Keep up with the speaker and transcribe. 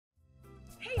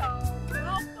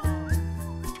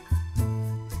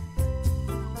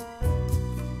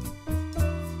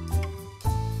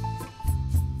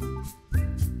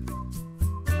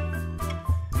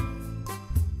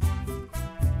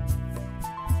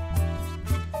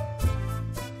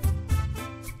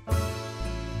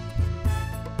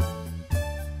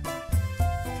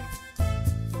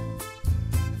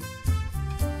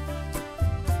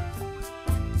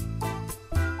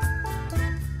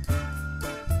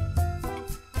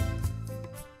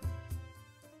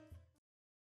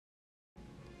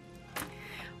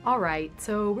All right,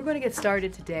 so we're going to get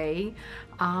started today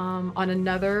on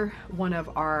another one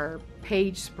of our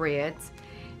page spreads.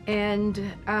 And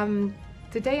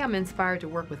today I'm inspired to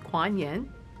work with Kuan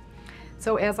Yin.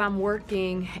 So as I'm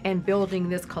working and building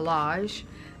this collage,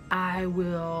 I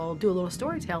will do a little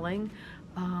storytelling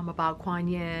about Kuan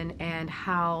Yin and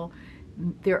how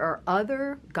there are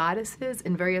other goddesses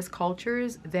in various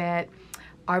cultures that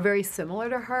are very similar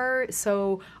to her.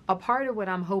 So a part of what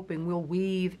I'm hoping we'll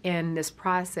weave in this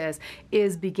process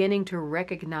is beginning to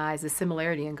recognize the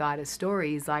similarity in goddess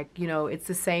stories. Like, you know, it's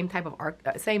the same type of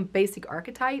same basic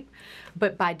archetype,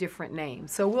 but by different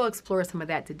names. So we'll explore some of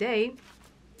that today.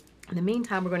 In the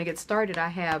meantime, we're going to get started. I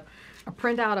have a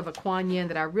printout of a Kuan Yin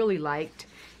that I really liked,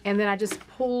 and then I just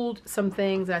pulled some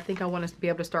things that I think I want us to be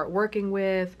able to start working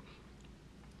with.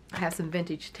 I have some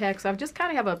vintage text. I just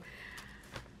kind of have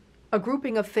a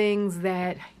grouping of things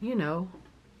that, you know,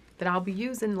 that I'll be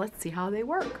using. Let's see how they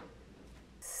work.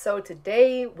 So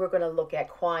today we're going to look at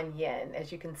Kuan Yin.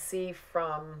 As you can see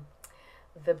from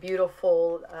the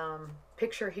beautiful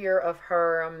picture here of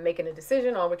her, I'm making a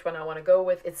decision on which one I want to go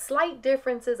with. It's slight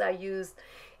differences. I used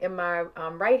in my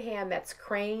right hand, that's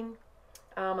crane,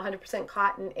 100%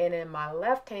 cotton, and in my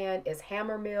left hand is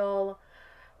hammer mill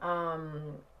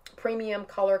premium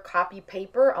color copy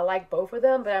paper. I like both of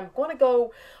them, but I'm going to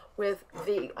go with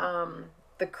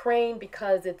the crane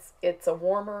because it's a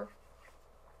warmer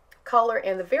color,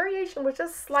 and the variation was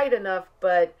just slight enough,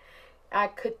 but I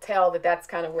could tell that that's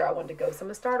kind of where I wanted to go. So I'm going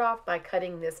to start off by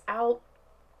cutting this out,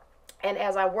 and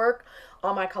as I work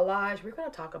on my collage, we're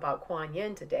going to talk about Kuan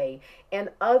Yin today and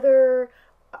other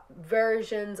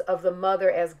versions of the mother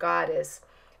as goddess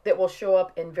that will show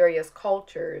up in various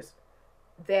cultures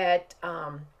that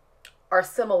are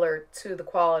similar to the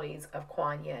qualities of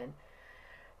Kuan Yin.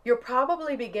 You're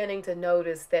probably beginning to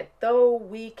notice that though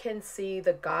we can see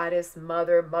the goddess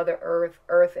mother, Mother Earth,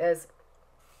 Earth as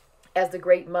the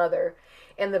great mother,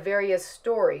 and the various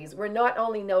stories, we're not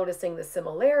only noticing the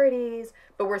similarities,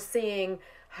 but we're seeing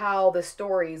how the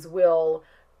stories will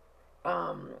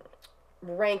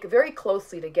rank very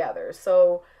closely together.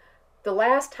 So the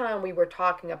last time we were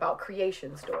talking about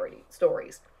creation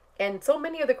stories, and so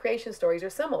many of the creation stories are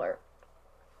similar.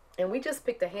 And we just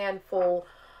picked a handful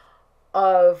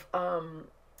of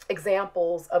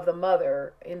examples of the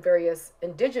mother in various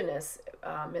indigenous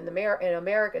in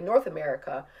America, North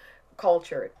America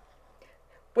culture.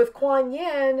 With Kuan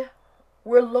Yin,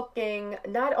 we're looking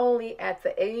not only at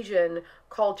the Asian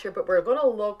culture, but we're going to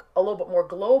look a little bit more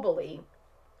globally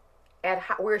at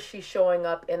where she's showing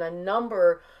up in a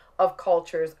number of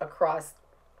cultures across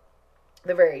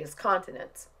the various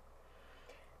continents.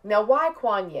 Now, why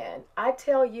Kuan Yin? I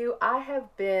tell you, I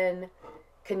have been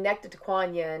connected to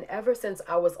Kuan Yin ever since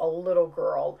I was a little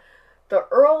girl. The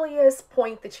earliest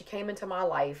point that she came into my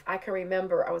life, I can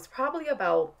remember I was probably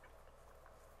about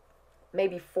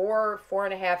maybe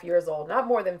 4.5 years old, not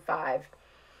more than 5.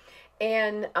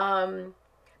 And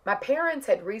my parents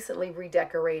had recently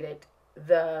redecorated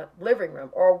the living room,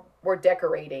 or were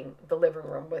decorating the living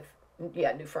room with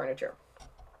new furniture.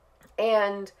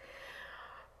 And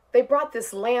they brought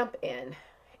this lamp in,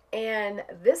 and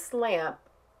this lamp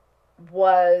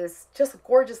was just a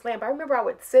gorgeous lamp. I remember I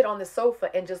would sit on the sofa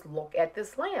and just look at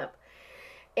this lamp,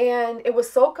 and it was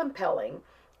so compelling.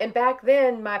 And back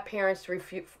then, my parents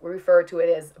referred to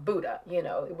it as Buddha. You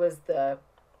know, it was the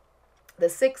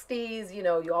 60s. You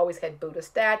know, you always had Buddha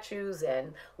statues,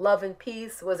 and love and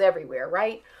peace was everywhere,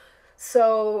 right?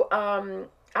 So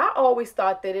I always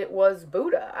thought that it was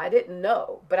Buddha. I didn't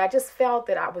know, but I just felt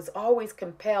that I was always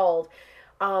compelled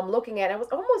looking at it. It was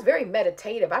almost very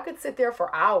meditative. I could sit there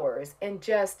for hours and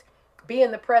just be in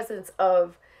the presence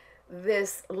of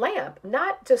this lamp,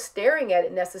 not just staring at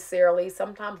it necessarily,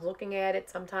 sometimes looking at it,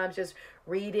 sometimes just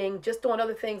reading, just doing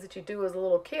other things that you do as a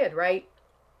little kid, right?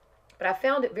 But I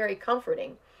found it very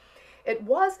comforting. It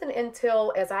wasn't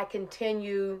until as I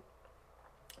continue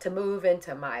to move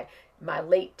into my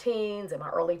late teens and my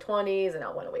early 20s, and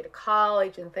I went away to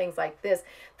college and things like this,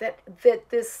 that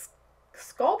this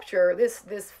sculpture,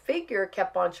 this figure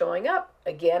kept on showing up.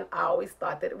 Again, I always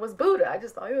thought that it was Buddha. I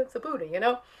just thought, oh, it's a Buddha, you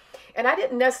know? And I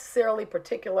didn't necessarily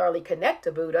particularly connect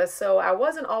to Buddha, so I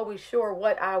wasn't always sure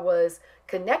what I was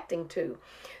connecting to.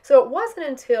 So it wasn't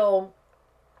until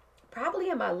probably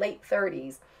in my late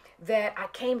 30s that I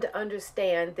came to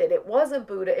understand that it wasn't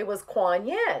Buddha, it was Kuan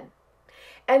Yin.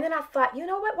 And then I thought, you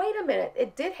know what, wait a minute.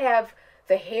 It did have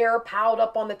the hair piled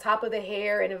up on the top of the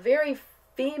hair and a very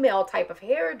female type of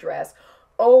hair dress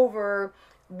over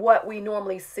what we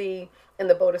normally see in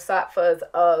the bodhisattvas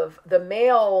of the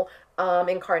male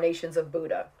incarnations of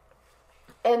Buddha.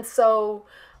 And so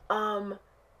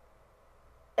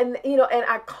And, you know, and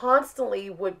I constantly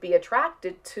would be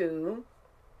attracted to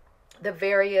the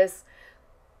various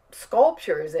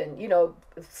sculptures and, you know,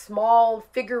 small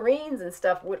figurines and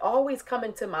stuff would always come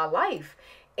into my life.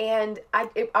 And I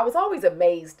was always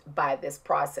amazed by this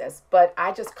process, but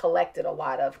I just collected a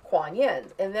lot of Kuan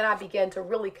Yins. And then I began to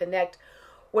really connect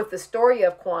with the story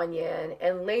of Kuan Yin,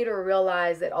 and later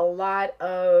realized that a lot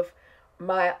of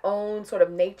my own sort of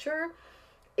nature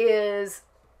is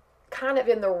kind of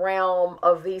in the realm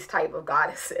of these type of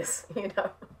goddesses, you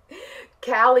know.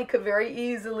 Callie could very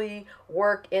easily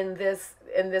work in this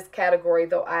category,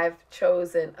 though I've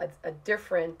chosen a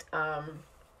different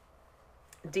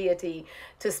deity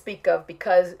to speak of,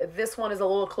 because this one is a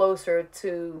little closer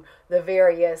to the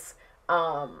various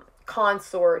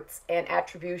consorts and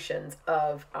attributions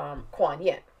of Kuan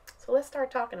Yin. So let's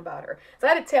start talking about her. So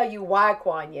I had to tell you why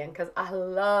Kuan Yin, because I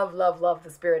love, love, love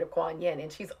the spirit of Kuan Yin,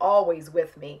 and she's always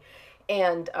with me.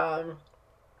 And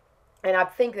I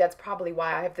think that's probably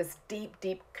why I have this deep,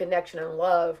 deep connection and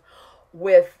love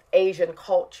with Asian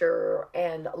culture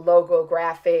and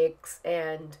logographics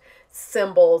and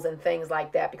symbols and things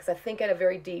like that, because I think at a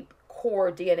very deep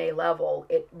core DNA level,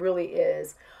 it really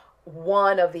is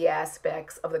one of the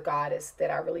aspects of the goddess that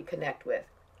I really connect with.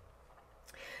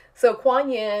 So Kuan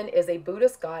Yin is a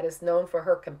Buddhist goddess known for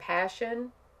her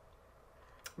compassion,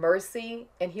 mercy,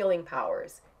 and healing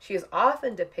powers. She is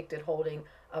often depicted holding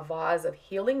a vase of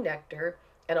healing nectar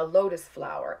and a lotus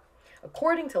flower.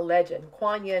 According to legend,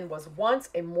 Kuan Yin was once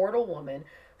a mortal woman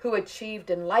who achieved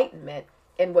enlightenment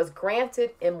and was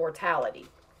granted immortality.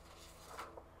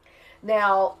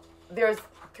 Now, there's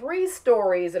three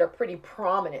stories that are pretty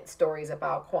prominent stories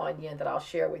about Kuan Yin that I'll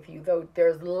share with you, though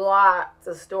there's lots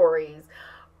of stories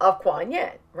of Kuan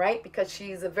Yin, right? Because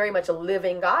she's very much a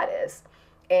living goddess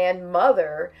and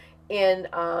mother in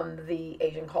the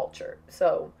Asian culture.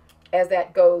 So as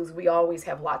that goes, we always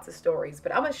have lots of stories,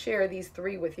 but I'm going to share these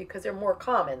three with you because they're more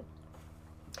common.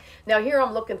 Now here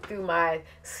I'm looking through my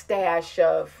stash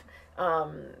of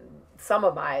some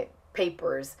of my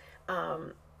papers,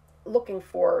 looking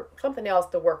for something else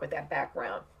to work with that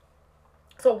background.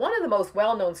 So one of the most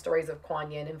well-known stories of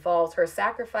Kuan Yin involves her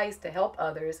sacrifice to help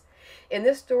others. In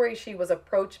this story, she was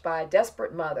approached by a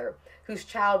desperate mother whose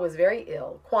child was very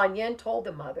ill. Kuan Yin told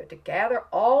the mother to gather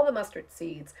all the mustard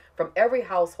seeds from every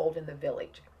household in the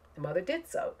village. The mother did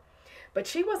so, but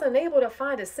she was unable to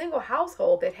find a single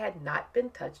household that had not been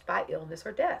touched by illness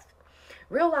or death.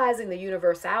 Realizing the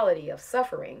universality of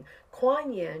suffering,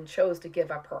 Kuan Yin chose to give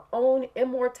up her own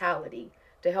immortality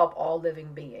to help all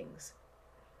living beings.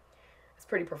 It's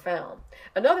pretty profound.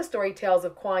 Another story tells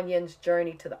of Kuan Yin's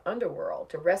journey to the underworld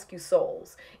to rescue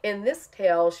souls. In this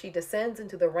tale, she descends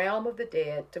into the realm of the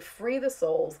dead to free the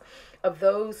souls of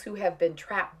those who have been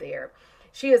trapped there.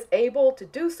 She is able to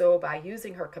do so by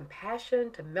using her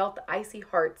compassion to melt the icy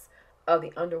hearts of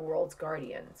the underworld's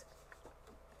guardians.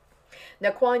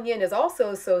 Now, Kuan Yin is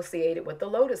also associated with the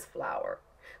lotus flower,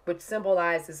 which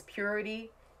symbolizes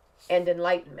purity and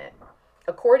enlightenment.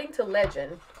 According to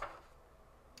legend,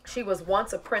 she was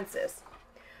once a princess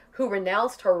who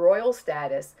renounced her royal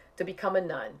status to become a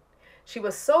nun. She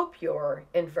was so pure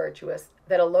and virtuous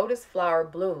that a lotus flower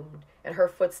bloomed in her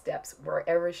footsteps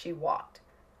wherever she walked.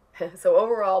 So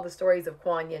overall, the stories of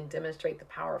Kuan Yin demonstrate the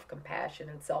power of compassion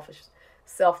and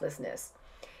selflessness.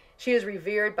 She is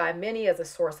revered by many as a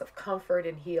source of comfort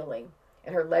and healing,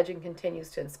 and her legend continues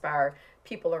to inspire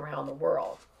people around the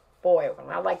world. Boy,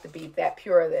 I like to be that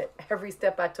pure that every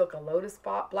step I took a lotus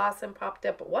blossom popped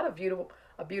up. But what a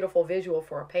beautiful visual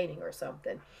for a painting or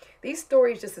something. These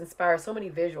stories just inspire so many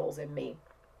visuals in me,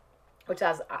 which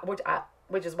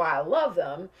is why I love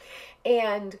them.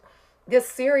 And this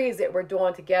series that we're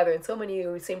doing together, and so many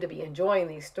of you seem to be enjoying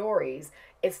these stories.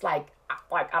 It's like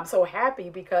I'm so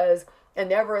happy because I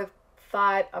never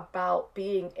thought about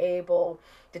being able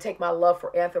to take my love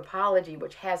for anthropology,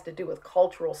 which has to do with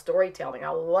cultural storytelling. I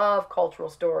love cultural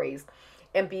stories,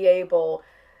 and be able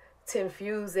to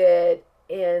infuse it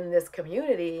in this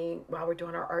community while we're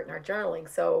doing our art and our journaling.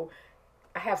 So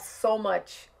I have so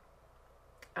much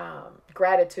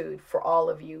gratitude for all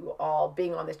of you all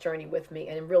being on this journey with me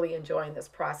and really enjoying this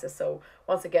process. So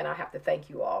once again, I have to thank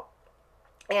you all.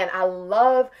 And I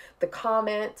love the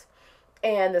comment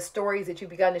and the stories that you've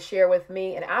begun to share with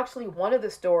me. And actually, one of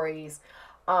the stories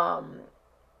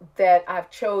that I've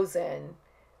chosen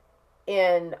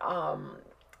in our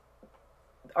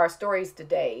stories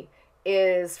today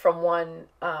is from one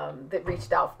that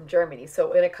reached out from Germany.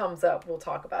 So when it comes up, we'll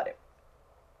talk about it.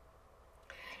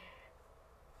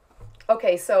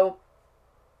 Okay, so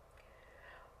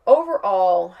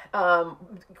overall,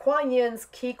 Kuan Yin's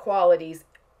key qualities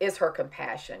is her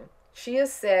compassion. She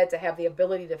is said to have the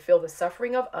ability to feel the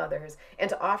suffering of others and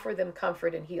to offer them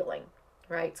comfort and healing,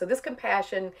 right? So this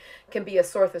compassion can be a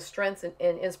source of strength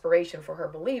and inspiration for her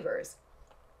believers.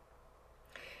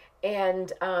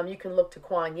 And you can look to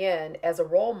Kuan Yin as a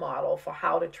role model for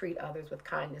how to treat others with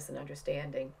kindness and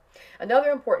understanding. Another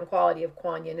important quality of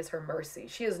Kuan Yin is her mercy.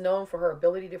 She is known for her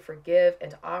ability to forgive and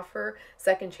to offer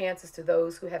second chances to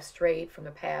those who have strayed from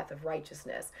the path of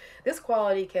righteousness. This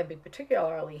quality can be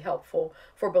particularly helpful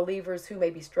for believers who may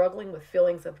be struggling with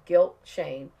feelings of guilt,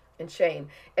 shame,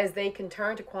 as they can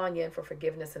turn to Kuan Yin for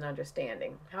forgiveness and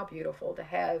understanding. How beautiful to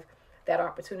have that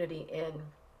opportunity in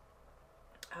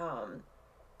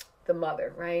the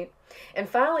mother, right? And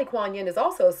finally, Kuan Yin is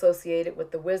also associated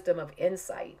with the wisdom of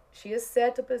insight. She is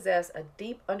said to possess a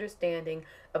deep understanding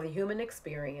of the human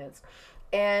experience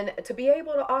and to be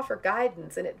able to offer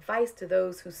guidance and advice to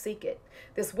those who seek it.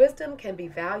 This wisdom can be a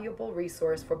valuable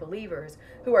resource for believers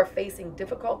who are facing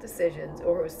difficult decisions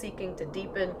or who are seeking to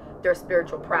deepen their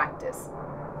spiritual practice.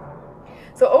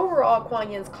 So overall,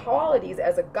 Kuan Yin's qualities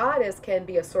as a goddess can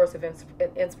be a source of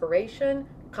inspiration,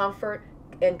 comfort,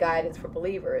 and guidance for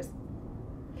believers.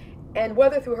 And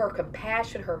whether through her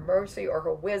compassion, her mercy, or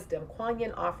her wisdom, Kuan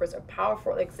Yin offers a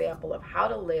powerful example of how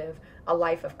to live a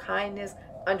life of kindness,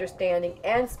 understanding,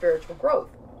 and spiritual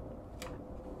growth.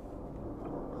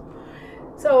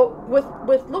 So with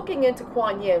looking into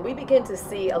Kuan Yin, we begin to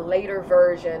see a later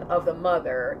version of the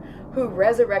mother who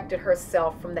resurrected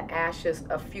herself from the ashes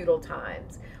of feudal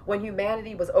times, when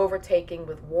humanity was overtaken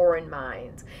with war and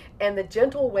minds, and the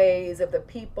gentle ways of the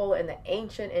people and the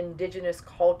ancient indigenous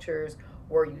cultures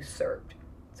were usurped.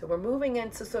 So we're moving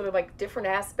into sort of like different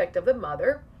aspect of the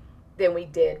mother than we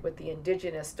did with the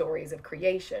indigenous stories of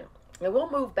creation. And we'll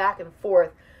move back and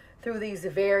forth through these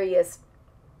various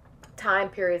time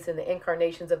periods in the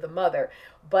incarnations of the mother.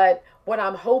 But what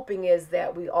I'm hoping is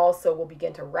that we also will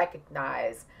begin to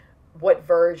recognize what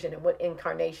version and what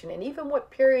incarnation and even what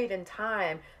period in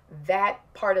time that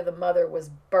part of the mother was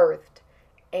birthed,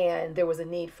 and there was a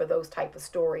need for those type of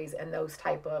stories and those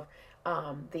type of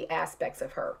the aspects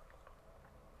of her.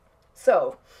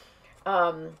 So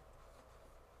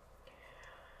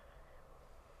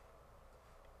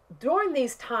during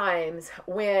these times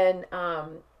when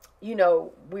there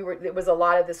was a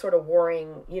lot of this sort of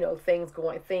warring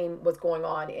theme was going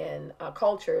on in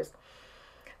cultures.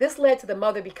 This led to the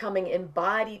mother becoming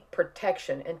embodied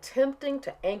protection, attempting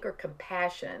to anchor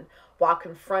compassion while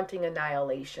confronting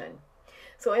annihilation.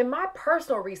 So in my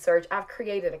personal research, I've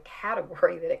created a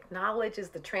category that acknowledges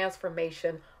the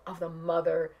transformation of the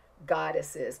mother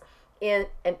goddesses in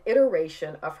an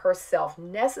iteration of herself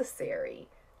necessary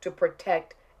to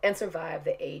protect and survive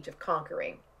the age of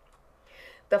conquering.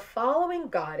 The following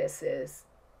goddesses,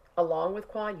 along with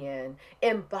Kuan Yin,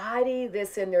 embody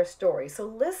this in their story. So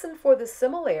listen for the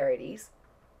similarities,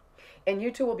 and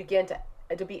you two will begin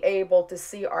to be able to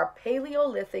see our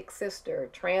Paleolithic sister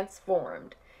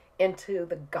transformed into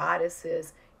the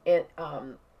goddesses in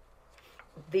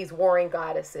these warring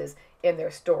goddesses in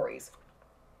their stories.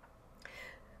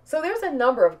 So there's a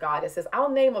number of goddesses.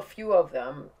 I'll name a few of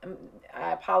them.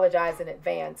 I apologize in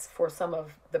advance for some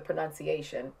of the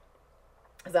pronunciation,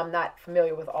 because I'm not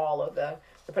familiar with all of the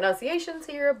pronunciations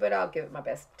here, but I'll give it my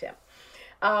best attempt.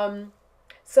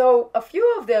 So a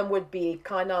few of them would be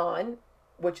Kannon,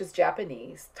 which is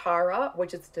Japanese, Tara,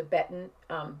 which is Tibetan,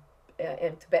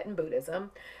 in Tibetan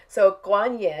Buddhism. So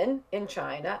Kuan Yin in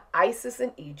China, Isis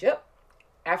in Egypt,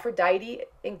 Aphrodite,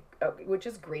 which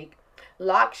is Greek,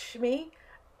 Lakshmi,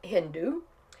 Hindu,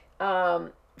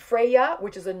 Freya,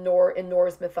 which is in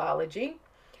Norse mythology,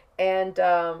 and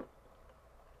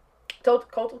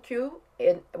𝐒𝐄𝐖𝐒𝐬,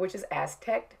 which is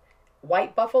Aztec,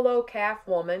 white buffalo calf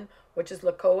woman, which is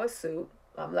Lakota Sioux,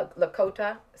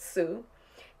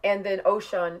 and then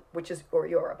Oshun, which is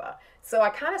Yoruba. So I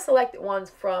kind of selected ones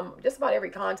from just about every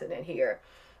continent here,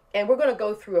 and we're going to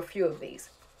go through a few of these.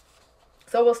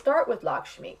 So we'll start with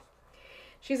Lakshmi.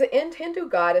 She's an Hindu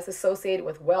goddess associated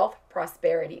with wealth,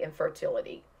 prosperity, and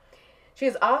fertility. She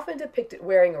is often depicted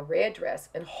wearing a red dress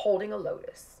and holding a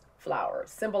lotus flower,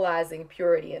 symbolizing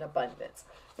purity and abundance.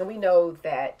 And we know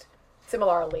that,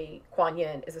 similarly, Kuan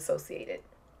Yin is associated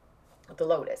with the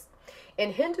lotus.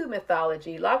 In Hindu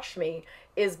mythology, Lakshmi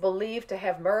is believed to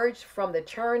have merged from the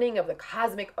churning of the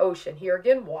cosmic ocean, here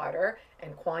again water,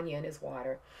 and Kuan Yin is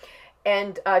water,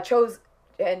 and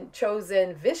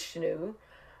chosen Vishnu,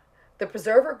 the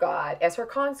preserver god, as her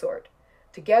consort.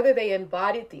 Together they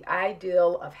embodied the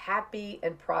ideal of happy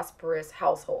and prosperous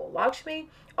household. Lakshmi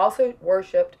also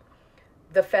worshipped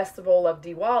the festival of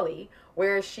Diwali,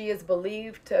 where she is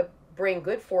believed to bring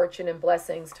good fortune and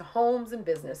blessings to homes and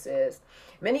businesses.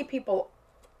 Many people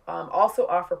also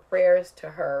offer prayers to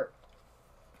her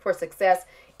for success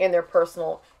in their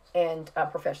personal and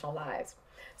professional lives.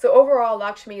 So overall,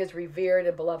 Lakshmi is revered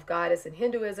and beloved goddess in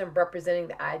Hinduism, representing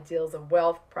the ideals of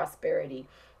wealth, prosperity,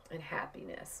 and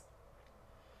happiness.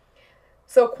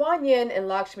 So Kuan Yin and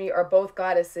Lakshmi are both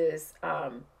goddesses.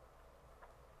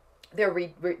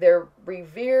 They're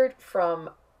revered from,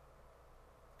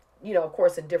 of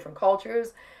course, in different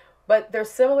cultures, but their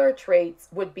similar traits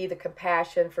would be the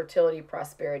compassion, fertility,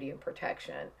 prosperity, and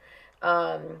protection.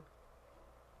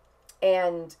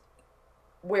 And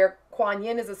where Kuan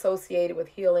Yin is associated with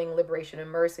healing, liberation, and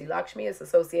mercy, Lakshmi is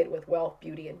associated with wealth,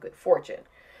 beauty, and good fortune.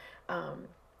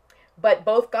 But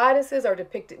both goddesses are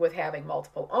depicted with having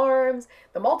multiple arms.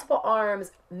 The multiple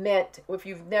arms meant, if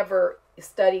you've never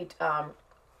studied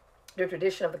the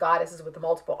tradition of the goddesses with the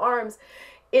multiple arms,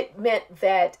 it meant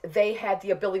that they had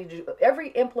the ability to do every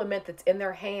implement that's in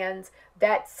their hands.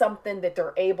 That's something that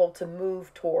they're able to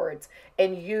move towards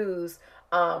and use,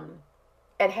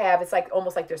 and have. It's like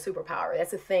almost like their superpower.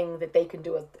 That's a thing that they can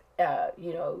do as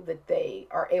that they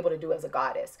are able to do as a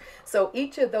goddess. So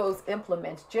each of those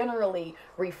implements generally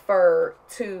refer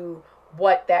to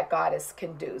what that goddess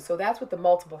can do. So that's what the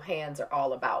multiple hands are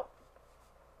all about.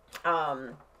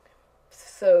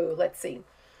 So let's see.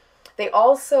 They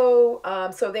also,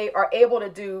 so they are able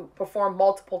to perform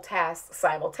multiple tasks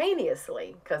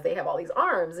simultaneously because they have all these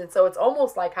arms. And so it's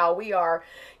almost like how we are,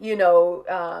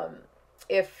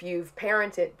 if you've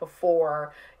parented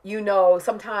before,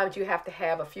 sometimes you have to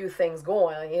have a few things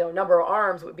going. Number of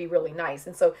arms would be really nice.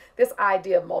 And so this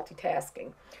idea of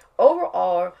multitasking.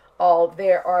 Overall,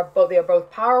 they are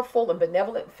both powerful and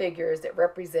benevolent figures that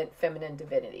represent feminine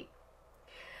divinity.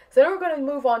 So then we're going to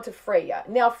move on to Freya.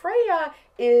 Now, Freya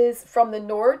is from the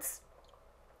Norse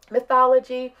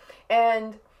mythology,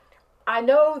 and I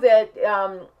know that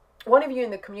one of you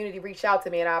in the community reached out to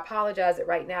me, and I apologize that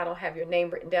right now I don't have your name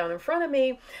written down in front of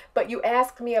me, but you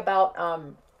asked me about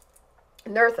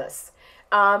Nerthus,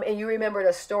 and you remembered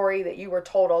a story that you were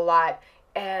told a lot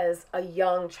as a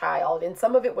young child, and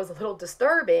some of it was a little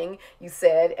disturbing, you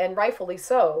said, and rightfully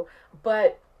so,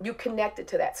 but you connected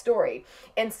to that story.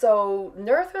 And so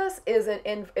Nerthus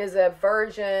is a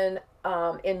version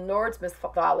in Norse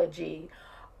mythology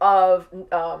of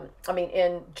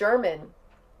in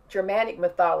Germanic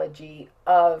mythology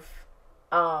of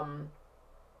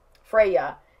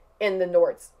Freya in the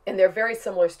Norse, and they're very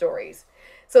similar stories.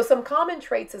 So some common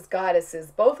traits as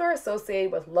goddesses, both are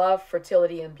associated with love,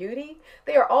 fertility, and beauty.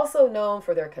 They are also known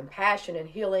for their compassion and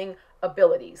healing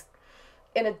abilities.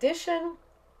 In addition,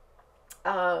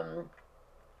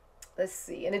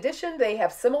 they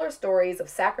have similar stories of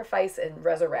sacrifice and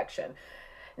resurrection.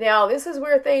 Now, this is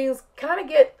where things kind of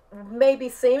get maybe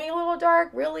seeming a little dark.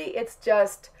 Really, it's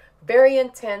just very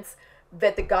intense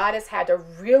that the goddess had to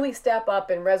really step up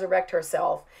and resurrect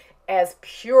herself as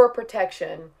pure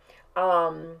protection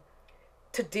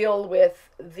to deal with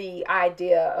the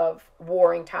idea of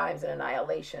warring times and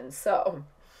annihilation. So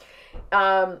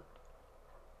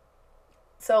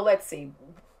let's see.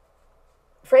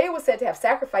 Freya was said to have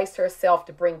sacrificed herself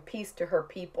to bring peace to her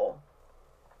people.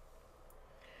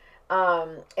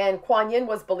 And Kuan Yin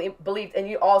was believed, and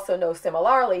you also know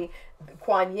similarly,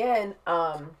 Kuan Yin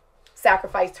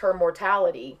sacrificed her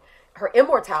immortality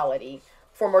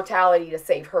for mortality to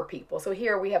save her people. So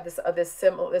here we have this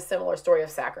similar story of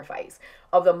sacrifice,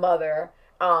 of the mother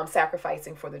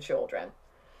sacrificing for the children.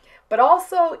 But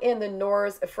also in the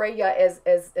Norse, Freya as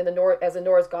a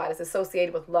Norse goddess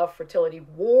associated with love, fertility,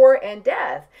 war, and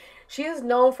death. She is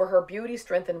known for her beauty,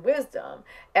 strength, and wisdom.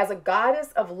 As a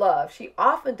goddess of love, she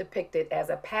often depicted as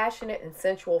a passionate and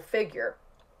sensual figure,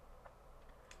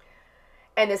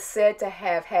 and is said to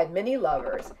have had many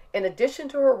lovers. In addition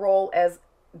to her role as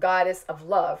goddess of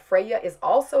love, Freya is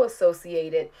also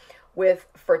associated with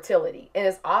fertility and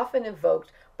is often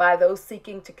invoked by those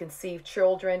seeking to conceive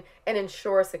children and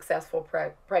ensure successful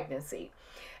pregnancy.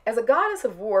 As a goddess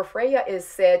of war, Freya is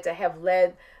said to have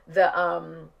led the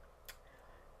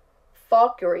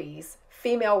Valkyries,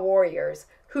 female warriors,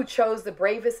 who chose the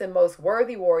bravest and most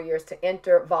worthy warriors to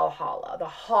enter Valhalla, the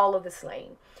Hall of the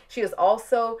Slain. She is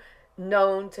also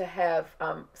known to have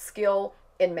skill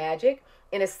in magic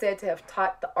and is said to have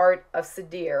taught the art of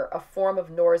Sedir, a form of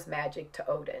Norse magic, to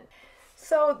Odin.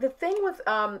 So the thing with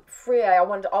Freya, I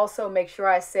wanted to also make sure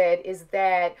I said, is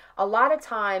that a lot of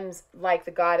times, like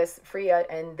the goddess Freya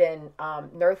and then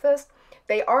Nerthus,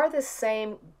 they are the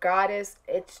same goddess.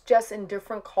 It's just in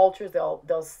different cultures,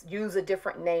 they'll use a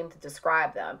different name to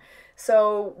describe them.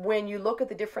 So when you look at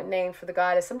the different names for the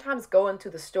goddess, sometimes go into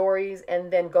the stories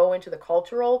and then go into the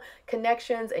cultural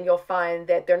connections, and you'll find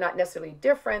that they're not necessarily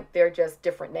different. They're just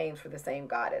different names for the same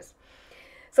goddess.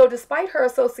 So despite her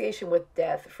association with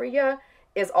death, Freya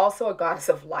is also a goddess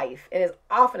of life and is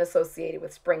often associated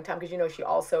with springtime because, you know, she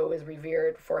also is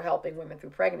revered for helping women through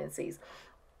pregnancies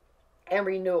and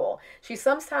renewal. She's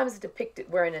sometimes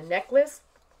depicted wearing a necklace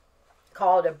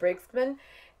called a brigsman,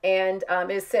 and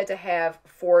is said to have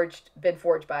been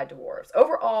forged by dwarves.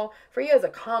 Overall, Freya is a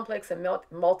complex and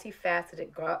multifaceted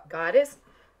goddess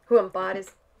who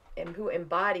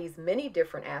embodies many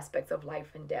different aspects of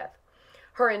life and death.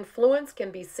 Her influence can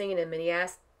be seen in many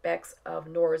aspects of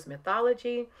Norse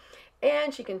mythology,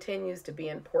 and she continues to be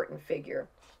an important figure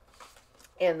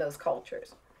in those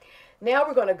cultures. Now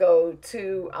we're going to go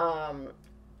to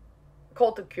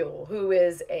𝐒𝐢𝐠𝐬, who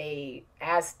is a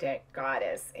Aztec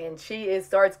goddess, and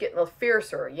starts getting a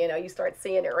fiercer. You know, you start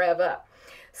seeing it rev up.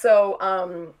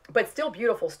 So, but still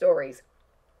beautiful stories.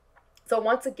 So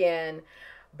once again,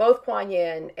 both Kuan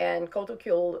Yin and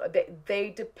𝐒𝐢𝐠𝐬, they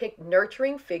depict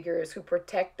nurturing figures who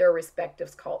protect their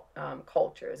respective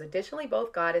cultures. Additionally,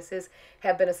 both goddesses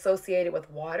have been associated with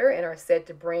water and are said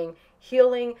to bring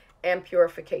healing and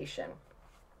purification.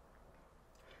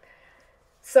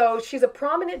 So she's a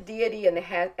prominent deity in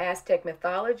the Aztec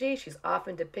mythology. She's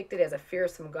often depicted as a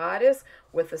fearsome goddess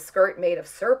with a skirt made of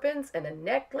serpents and a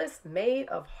necklace made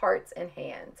of hearts and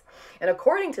hands. And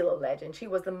according to the legend, she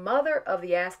was the mother of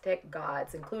the Aztec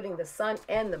gods, including the sun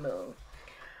and the moon.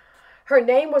 Her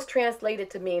name was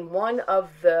translated to mean one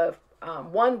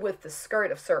with the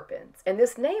skirt of serpents. And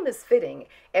this name is fitting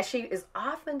as she is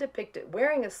often depicted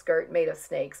wearing a skirt made of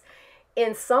snakes.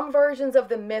 In some versions of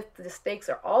the myth, the snakes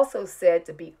are also said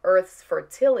to be Earth's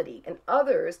fertility. In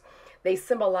others, they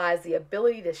symbolize the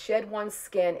ability to shed one's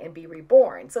skin and be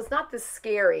reborn. So it's not this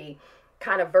scary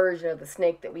kind of version of the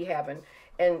snake that we have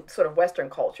in sort of Western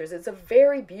cultures. It's a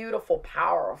very beautiful,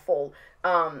 powerful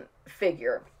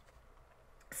figure.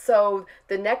 So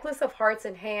the necklace of hearts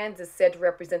and hands is said to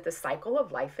represent the cycle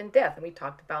of life and death. And we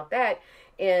talked about that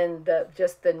in the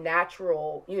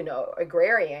natural, you know,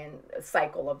 agrarian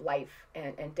cycle of life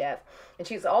and death. And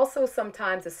she's also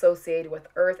sometimes associated with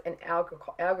earth and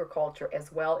agriculture,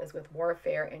 as well as with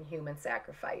warfare and human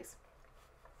sacrifice.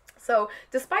 So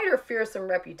despite her fearsome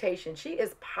reputation, she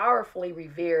is powerfully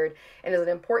revered and is an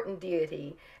important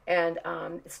deity, and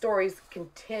stories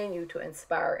continue to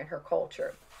inspire in her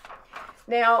culture.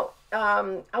 Now, I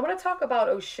want to talk about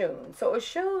𝐒𝐢𝐠𝐬. So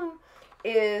𝐒𝐢𝐠𝐬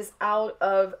is out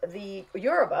of the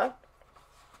Yoruba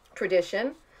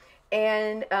tradition,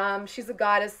 and she's a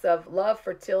goddess of love,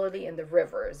 fertility, and the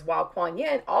rivers, while Kuan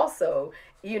Yin also,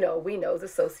 you know, we know is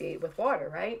associated with water,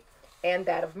 right? And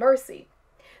that of mercy.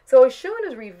 So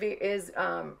𝐒𝐢𝐠𝐬 is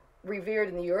revered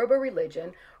in the Yoruba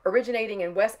religion, originating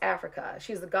in West Africa.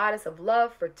 She's the goddess of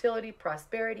love, fertility,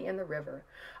 prosperity, and the river.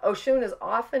 𝐒𝐢𝐠𝐬 is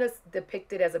often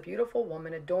depicted as a beautiful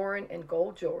woman adorned in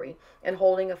gold jewelry and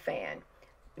holding a fan.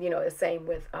 You know, the same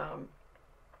with Kuan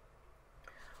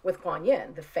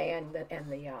Yin, the fan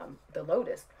and the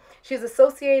lotus. She's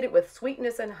associated with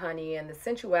sweetness and honey and the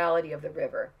sensuality of the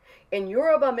river. In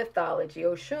Yoruba mythology,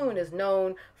 𝐒𝐢𝐠𝐬 is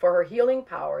known for her healing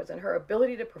powers and her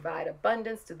ability to provide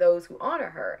abundance to those who honor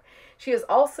her. She is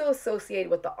also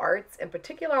associated with the arts, and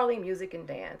particularly music and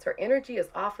dance. Her energy is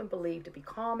often believed to be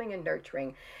calming and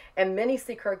nurturing, and many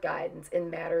seek her guidance in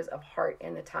matters of heart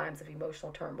in the times of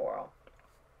emotional turmoil.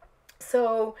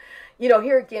 So, you know,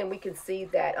 here again, we can see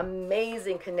that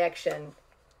amazing connection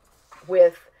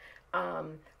with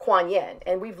Kuan Yin.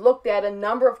 And we've looked at a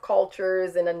number of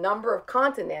cultures and a number of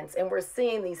continents, and we're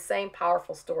seeing these same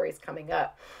powerful stories coming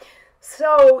up.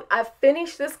 So I've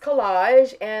finished this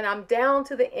collage, and I'm down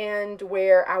to the end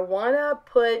where I want to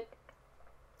put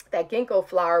that ginkgo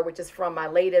flower, which is from my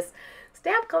latest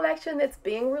stamp collection that's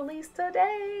being released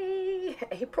today,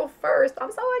 April 1st.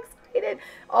 I'm so excited.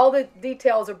 All the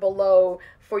details are below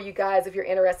for you guys if you're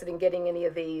interested in getting any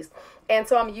of these. And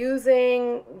so I'm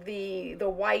using the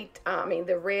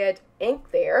red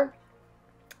ink there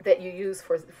that you use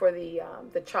for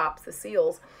the chops, the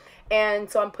seals. And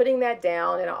so I'm putting that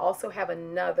down, and I also have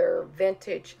another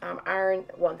vintage iron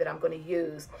one that I'm going to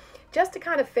use just to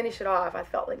kind of finish it off. I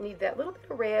felt like I needed that little bit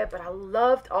of red, but I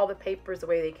loved all the papers, the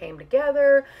way they came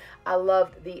together. I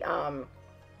loved the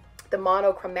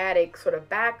monochromatic sort of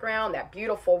background. That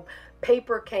beautiful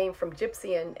paper came from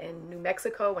Gypsy in New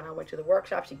Mexico when I went to the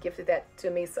workshop. She gifted that to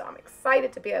me, so I'm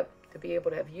excited to be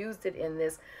able to have used it in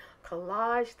this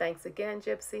collage. Thanks again,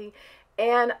 Gypsy.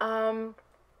 And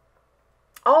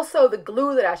also the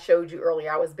glue that I showed you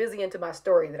earlier. I was busy into my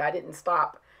story that I didn't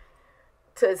stop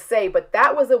to say, but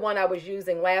that was the one I was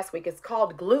using last week. It's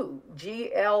called glue,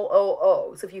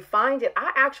 Gloo. So if you find it,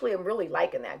 I actually am really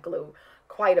liking that glue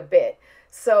quite a bit.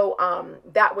 So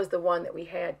that was the one that we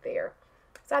had there.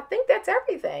 So I think that's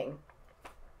everything.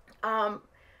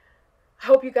 I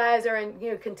hope you guys are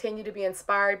continue to be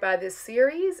inspired by this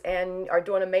series and are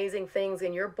doing amazing things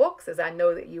in your books, as I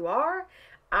know that you are.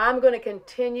 I'm going to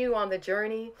continue on the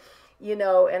journey,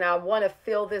 and I want to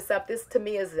fill this up. This to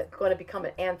me is going to become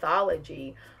an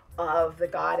anthology of the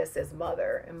goddess as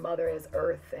mother and mother as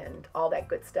earth and all that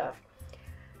good stuff.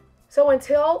 So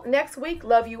until next week,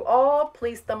 love you all.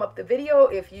 Please thumb up the video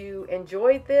if you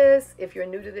enjoyed this. If you're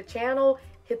new to the channel,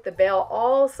 hit the bell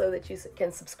all so that you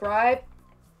can subscribe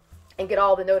and get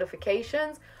all the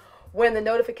notifications. When the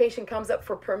notification comes up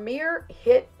for premiere,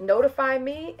 hit notify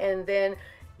me, and then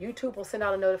YouTube will send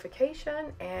out a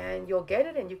notification and you'll get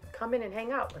it and you can come in and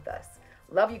hang out with us.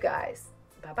 Love you guys.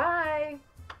 Bye-bye.